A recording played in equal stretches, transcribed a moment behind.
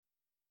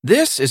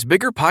This is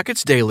Bigger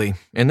Pockets Daily,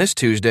 and this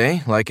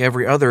Tuesday, like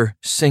every other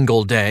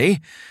single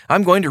day,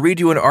 I'm going to read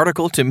you an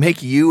article to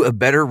make you a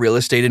better real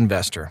estate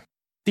investor.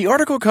 The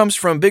article comes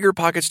from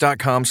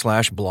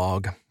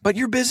biggerpockets.com/blog, but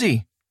you're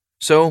busy,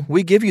 so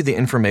we give you the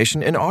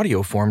information in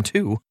audio form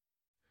too.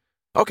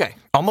 Okay,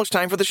 almost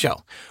time for the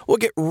show. We'll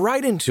get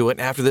right into it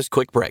after this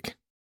quick break.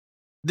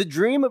 The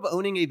dream of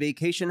owning a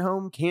vacation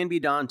home can be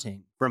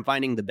daunting. From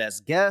finding the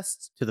best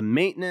guests, to the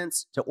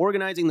maintenance, to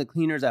organizing the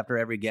cleaners after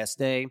every guest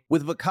day,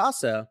 with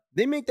Vacasa,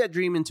 they make that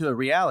dream into a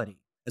reality.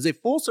 As a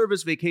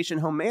full-service vacation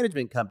home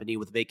management company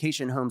with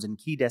vacation homes in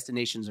key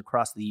destinations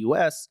across the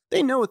U.S.,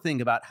 they know a thing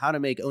about how to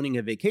make owning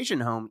a vacation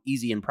home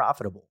easy and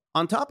profitable.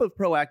 On top of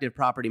proactive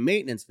property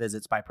maintenance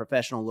visits by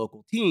professional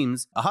local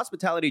teams, a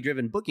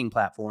hospitality-driven booking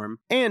platform,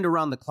 and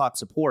around-the-clock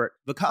support,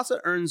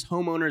 Vacasa earns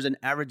homeowners an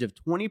average of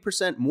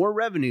 20% more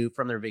revenue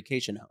from their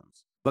vacation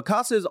homes.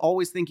 Vacasa is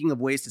always thinking of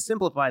ways to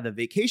simplify the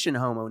vacation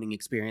home owning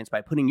experience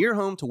by putting your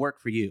home to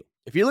work for you.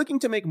 If you're looking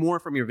to make more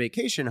from your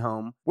vacation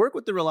home, work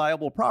with the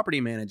reliable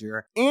property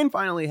manager, and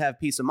finally have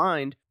peace of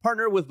mind,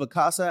 partner with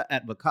Vacasa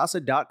at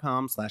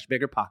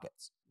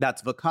vacasa.com/biggerpockets.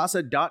 That's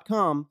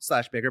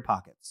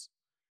vacasa.com/biggerpockets.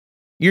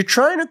 You're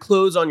trying to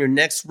close on your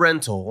next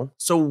rental,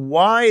 so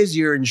why is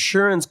your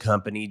insurance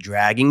company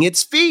dragging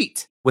its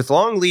feet? With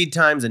long lead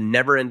times and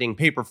never-ending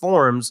paper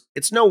forms,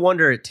 it's no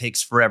wonder it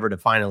takes forever to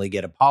finally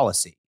get a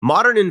policy.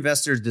 Modern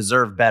investors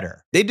deserve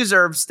better. They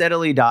deserve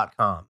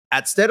Steadily.com.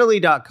 At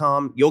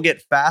Steadily.com, you'll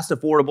get fast,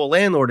 affordable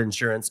landlord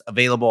insurance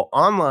available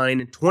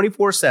online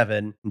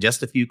 24/7 in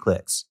just a few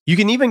clicks. You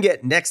can even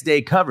get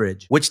next-day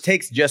coverage, which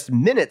takes just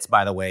minutes,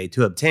 by the way,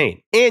 to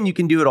obtain. And you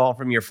can do it all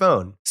from your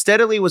phone.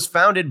 Steadily was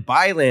founded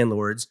by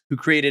landlords who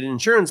created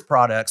insurance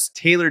products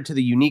tailored to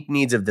the unique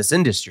needs of this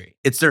industry.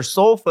 It's their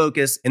sole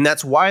focus, and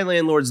that's why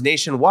landlords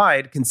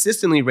nationwide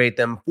consistently rate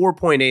them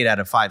 4.8 out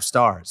of 5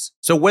 stars.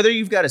 So whether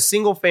you've got a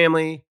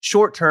single-family,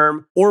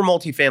 short-term, or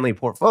multifamily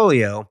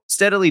portfolio,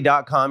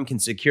 Steadily.com can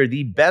secure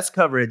the best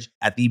coverage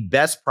at the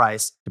best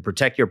price to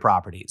protect your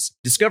properties.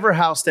 Discover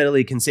how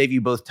Steadily can save you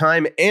both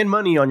time and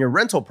money on your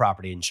rental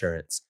property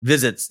insurance.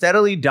 Visit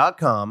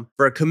Steadily.com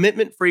for a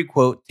commitment-free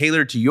quote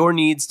tailored to your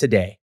needs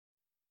today.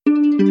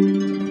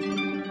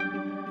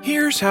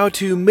 Here's how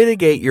to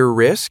mitigate your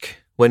risk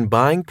when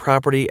buying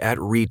property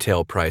at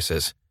retail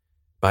prices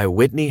by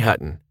Whitney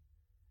Hutton.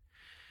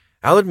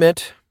 I'll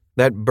admit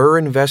that BRRRR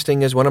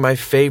investing is one of my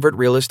favorite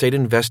real estate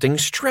investing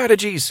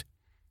strategies.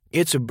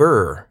 It's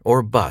BRRRR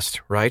or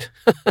bust, right?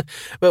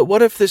 But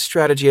what if this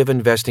strategy of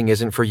investing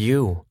isn't for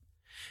you?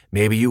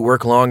 Maybe you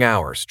work long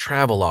hours,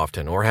 travel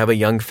often, or have a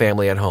young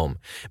family at home.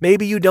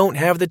 Maybe you don't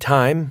have the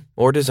time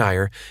or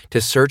desire to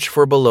search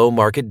for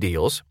below-market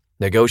deals,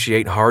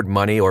 negotiate hard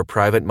money or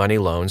private money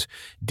loans,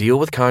 deal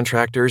with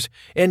contractors,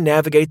 and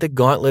navigate the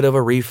gauntlet of a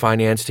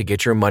refinance to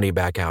get your money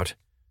back out.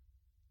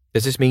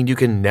 Does this mean you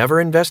can never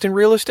invest in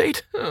real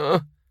estate?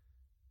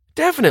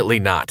 Definitely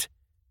not.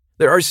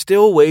 There are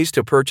still ways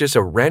to purchase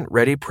a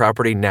rent-ready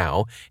property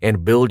now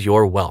and build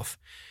your wealth.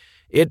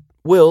 It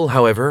will,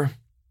 however,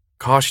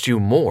 cost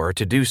you more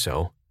to do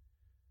so.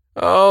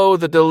 Oh,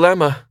 the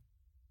dilemma.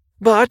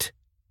 But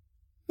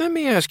let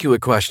me ask you a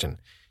question.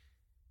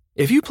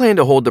 If you plan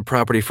to hold the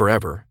property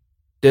forever,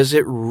 does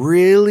it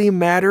really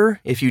matter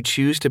if you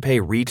choose to pay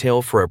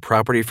retail for a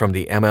property from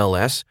the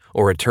MLS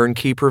or a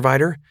turnkey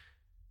provider?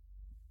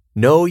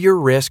 Know your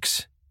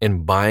risks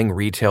in buying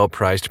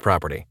retail-priced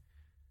property.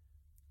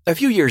 A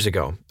few years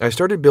ago, I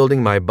started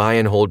building my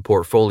buy-and-hold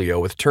portfolio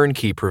with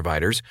turnkey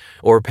providers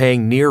or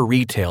paying near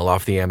retail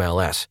off the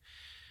MLS.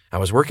 I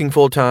was working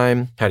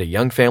full-time, had a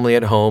young family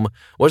at home,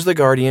 was the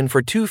guardian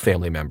for 2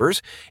 family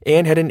members,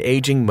 and had an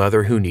aging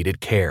mother who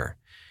needed care.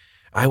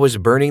 I was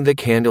burning the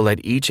candle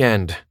at each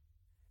end,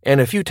 and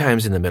a few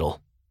times in the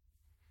middle.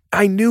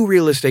 I knew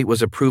real estate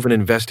was a proven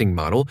investing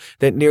model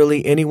that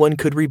nearly anyone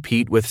could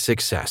repeat with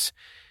success,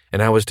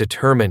 and I was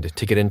determined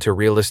to get into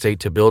real estate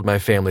to build my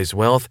family's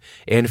wealth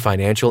and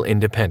financial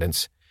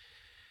independence.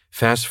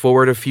 Fast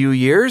forward a few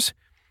years,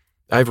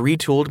 I've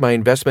retooled my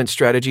investment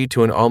strategy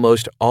to an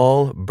almost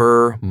all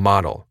BRRRR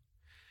model.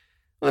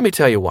 Let me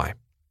tell you why.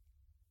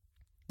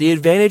 The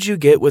advantage you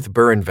get with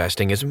BRRRR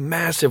investing is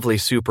massively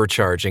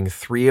supercharging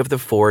 3 of the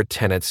 4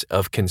 tenets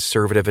of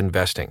conservative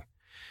investing.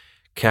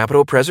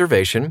 Capital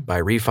preservation by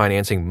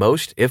refinancing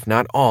most, if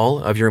not all,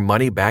 of your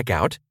money back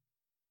out.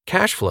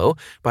 Cash flow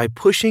by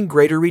pushing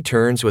greater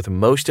returns with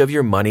most of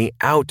your money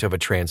out of a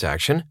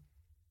transaction.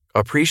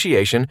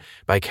 Appreciation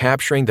by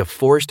capturing the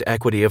forced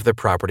equity of the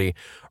property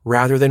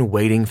rather than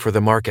waiting for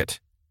the market.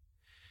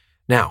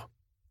 Now,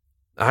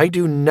 I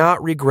do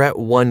not regret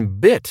one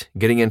bit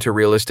getting into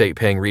real estate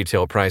paying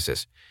retail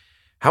prices.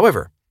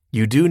 However,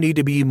 you do need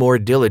to be more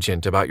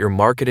diligent about your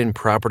market and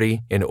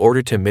property in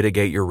order to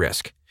mitigate your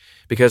risk,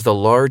 because the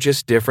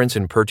largest difference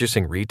in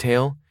purchasing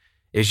retail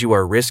is you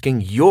are risking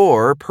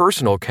your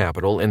personal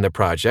capital in the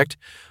project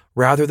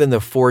rather than the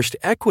forced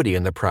equity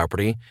in the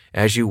property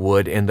as you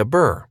would in the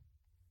BRRRR.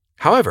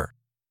 However,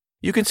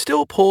 you can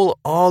still pull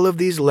all of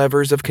these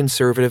levers of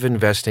conservative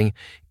investing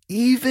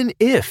even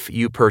if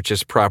you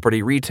purchase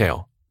property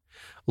retail.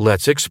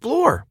 Let's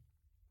explore.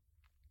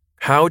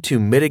 How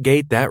to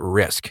mitigate that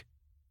risk.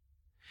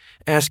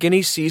 Ask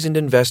any seasoned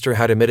investor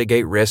how to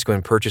mitigate risk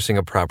when purchasing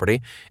a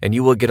property, and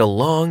you will get a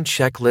long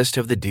checklist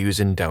of the do's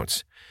and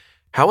don'ts.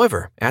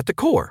 However, at the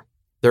core,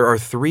 there are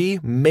 3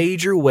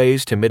 major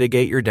ways to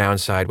mitigate your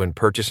downside when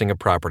purchasing a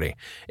property,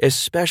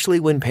 especially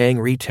when paying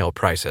retail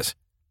prices.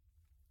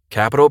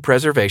 Capital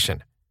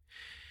preservation.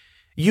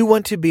 You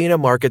want to be in a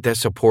market that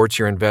supports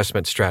your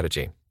investment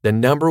strategy. The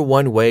number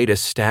one way to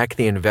stack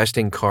the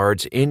investing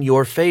cards in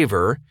your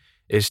favor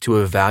is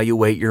to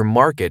evaluate your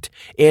market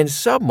and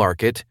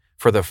submarket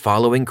for the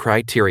following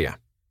criteria.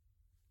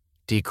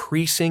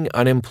 Decreasing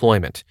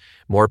unemployment.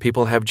 More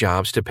people have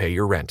jobs to pay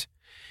your rent.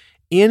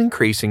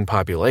 Increasing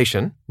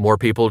population. More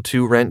people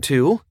to rent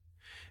to.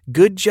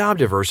 Good job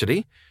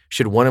diversity.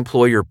 Should one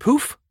employer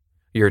poof,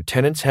 your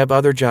tenants have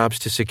other jobs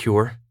to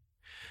secure.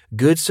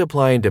 Good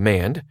supply and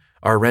demand.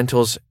 Are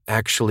rentals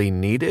actually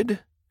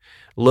needed?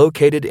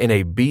 Located in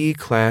a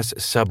B-class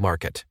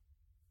submarket.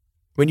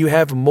 When you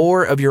have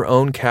more of your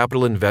own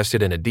capital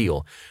invested in a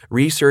deal,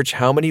 research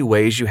how many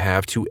ways you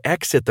have to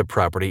exit the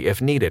property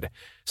if needed,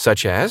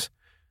 such as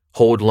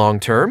hold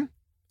long-term,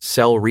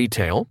 sell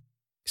retail,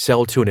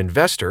 sell to an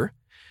investor,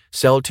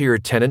 sell to your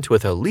tenant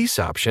with a lease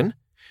option,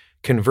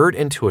 convert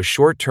into a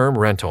short-term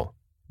rental,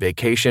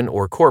 vacation,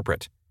 or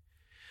corporate.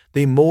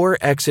 The more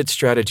exit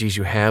strategies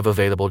you have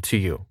available to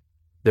you,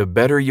 the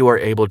better you are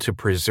able to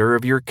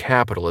preserve your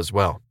capital as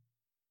well.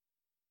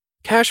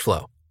 Cash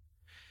flow.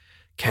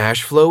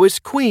 Cash flow is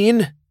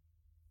queen.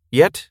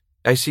 Yet,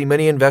 I see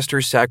many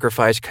investors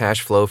sacrifice cash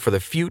flow for the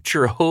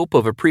future hope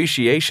of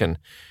appreciation.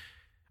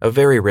 A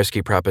very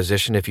risky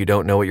proposition if you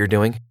don't know what you're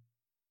doing.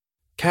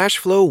 Cash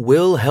flow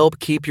will help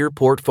keep your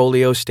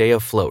portfolio stay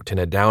afloat in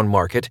a down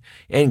market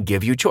and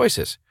give you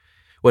choices.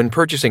 When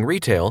purchasing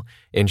retail,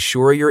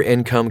 ensure your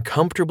income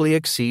comfortably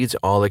exceeds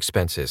all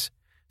expenses,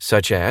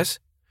 such as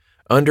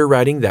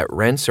underwriting that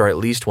rents are at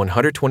least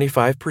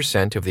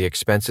 125% of the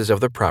expenses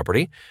of the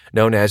property,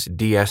 known as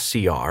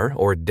DSCR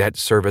or debt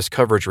service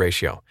coverage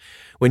ratio.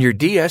 When your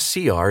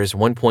DSCR is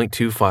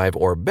 1.25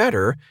 or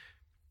better,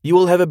 you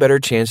will have a better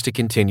chance to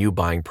continue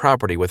buying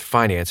property with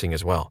financing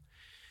as well.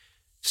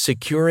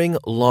 Securing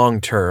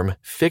long-term,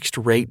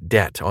 fixed-rate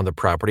debt on the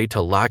property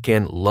to lock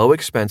in low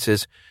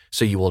expenses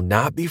so you will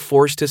not be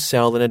forced to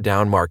sell in a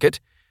down market.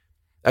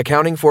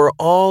 Accounting for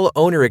all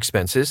owner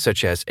expenses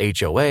such as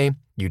HOA,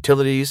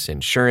 utilities,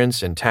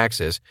 insurance, and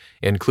taxes,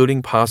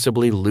 including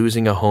possibly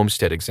losing a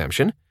homestead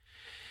exemption.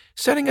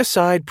 Setting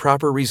aside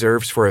proper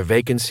reserves for a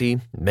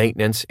vacancy,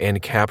 maintenance,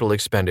 and capital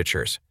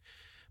expenditures.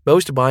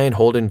 Most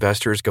buy-and-hold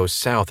investors go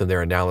south in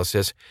their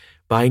analysis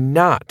by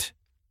not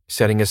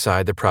setting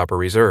aside the proper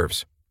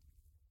reserves.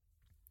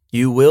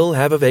 You will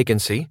have a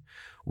vacancy.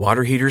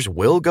 Water heaters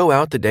will go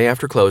out the day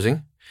after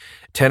closing.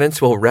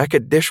 Tenants will wreck a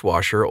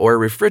dishwasher or a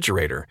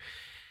refrigerator.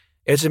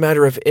 It's a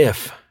matter of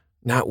if,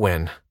 not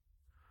when.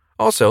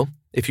 Also,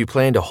 if you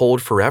plan to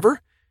hold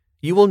forever,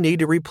 you will need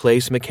to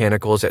replace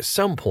mechanicals at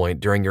some point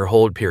during your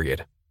hold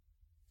period.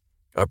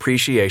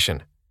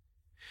 Appreciation.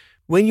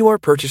 When you are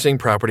purchasing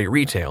property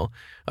retail,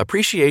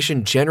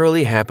 appreciation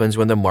generally happens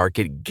when the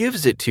market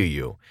gives it to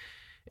you,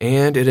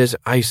 and it is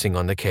icing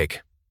on the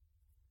cake.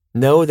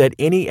 Know that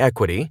any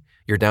equity,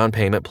 your down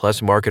payment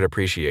plus market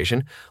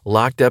appreciation,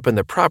 locked up in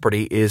the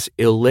property is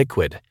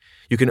illiquid.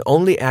 You can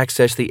only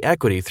access the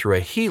equity through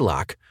a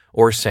HELOC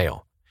or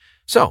sale.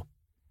 So,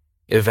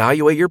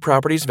 evaluate your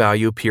property's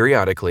value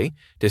periodically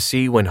to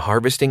see when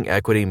harvesting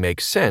equity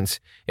makes sense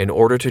in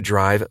order to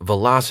drive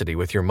velocity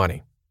with your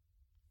money.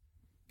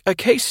 A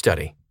case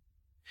study.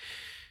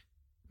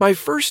 My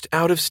first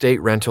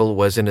out-of-state rental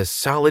was in a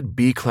solid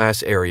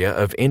B-class area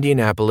of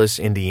Indianapolis,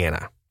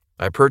 Indiana.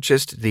 I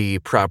purchased the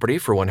property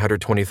for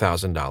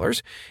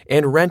 $120,000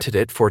 and rented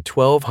it for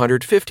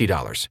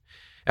 $1,250.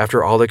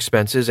 After all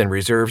expenses and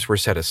reserves were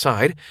set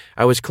aside,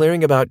 I was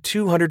clearing about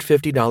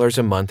 $250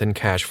 a month in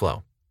cash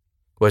flow.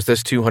 Was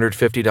this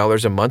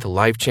 $250 a month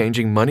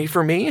life-changing money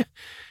for me?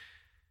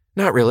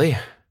 Not really,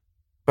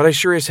 but I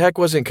sure as heck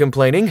wasn't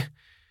complaining.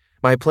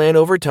 My plan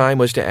over time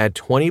was to add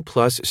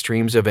 20-plus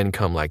streams of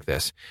income like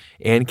this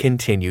and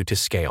continue to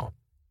scale.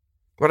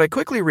 What I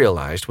quickly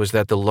realized was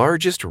that the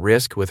largest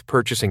risk with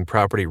purchasing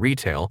property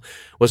retail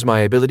was my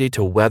ability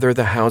to weather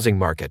the housing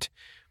market.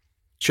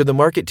 Should the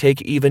market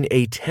take even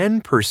a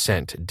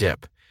 10%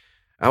 dip,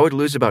 I would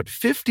lose about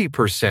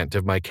 50%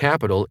 of my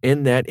capital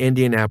in that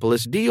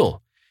Indianapolis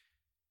deal.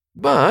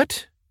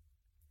 But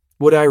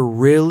would I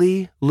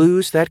really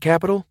lose that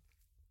capital?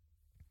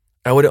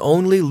 I would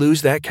only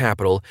lose that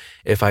capital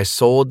if I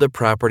sold the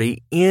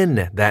property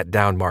in that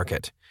down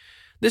market.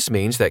 This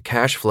means that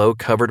cash flow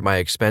covered my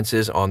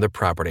expenses on the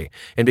property,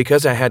 and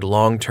because I had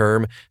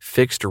long-term,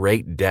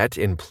 fixed-rate debt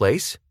in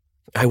place,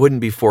 I wouldn't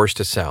be forced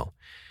to sell.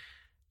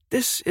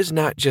 This is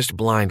not just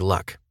blind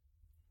luck.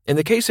 In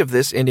the case of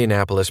this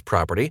Indianapolis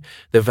property,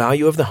 the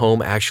value of the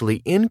home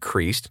actually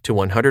increased to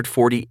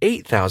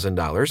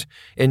 $148,000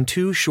 in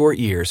 2 short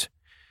years.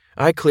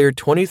 I cleared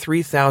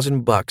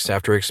 $23,000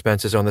 after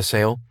expenses on the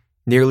sale,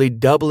 nearly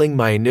doubling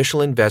my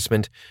initial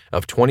investment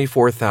of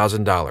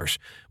 $24,000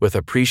 with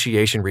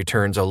appreciation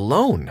returns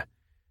alone.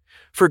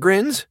 For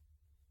grins,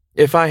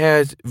 if I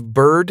had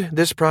BRRR'd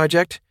this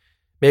project,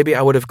 maybe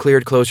I would have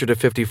cleared closer to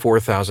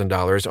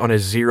 $54,000 on a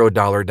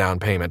 $0 down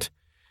payment.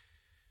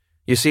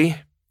 You see,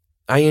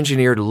 I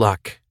engineered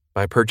luck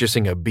by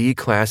purchasing a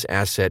B-class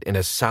asset in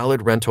a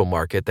solid rental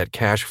market that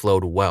cash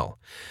flowed well.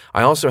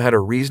 I also had a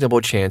reasonable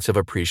chance of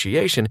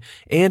appreciation,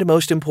 and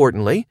most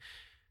importantly,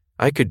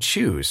 I could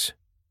choose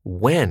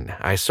when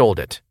I sold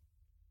it.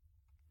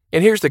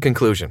 And here's the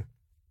conclusion.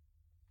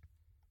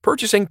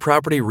 Purchasing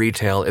property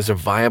retail is a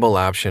viable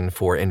option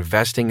for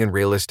investing in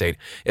real estate,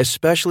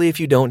 especially if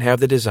you don't have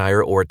the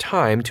desire or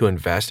time to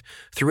invest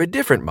through a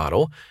different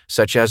model,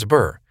 such as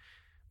BRRRR.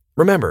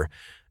 Remember,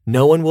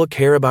 no one will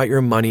care about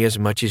your money as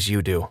much as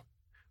you do.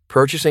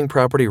 Purchasing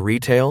property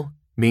retail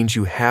means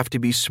you have to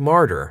be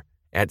smarter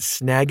at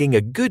snagging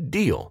a good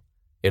deal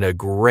in a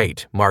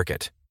great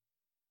market.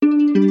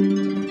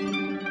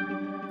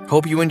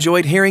 Hope you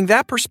enjoyed hearing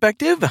that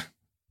perspective.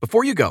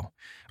 Before you go,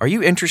 are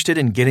you interested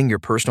in getting your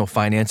personal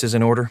finances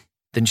in order?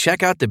 Then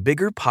check out the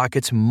Bigger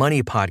Pockets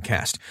Money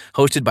Podcast,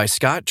 hosted by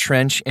Scott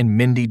Trench and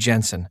Mindy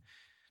Jensen,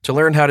 to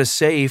learn how to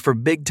save for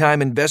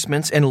big-time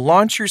investments and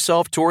launch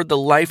yourself toward the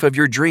life of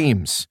your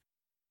dreams.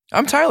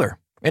 I'm Tyler,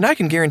 and I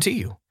can guarantee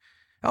you,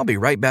 I'll be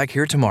right back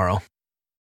here tomorrow.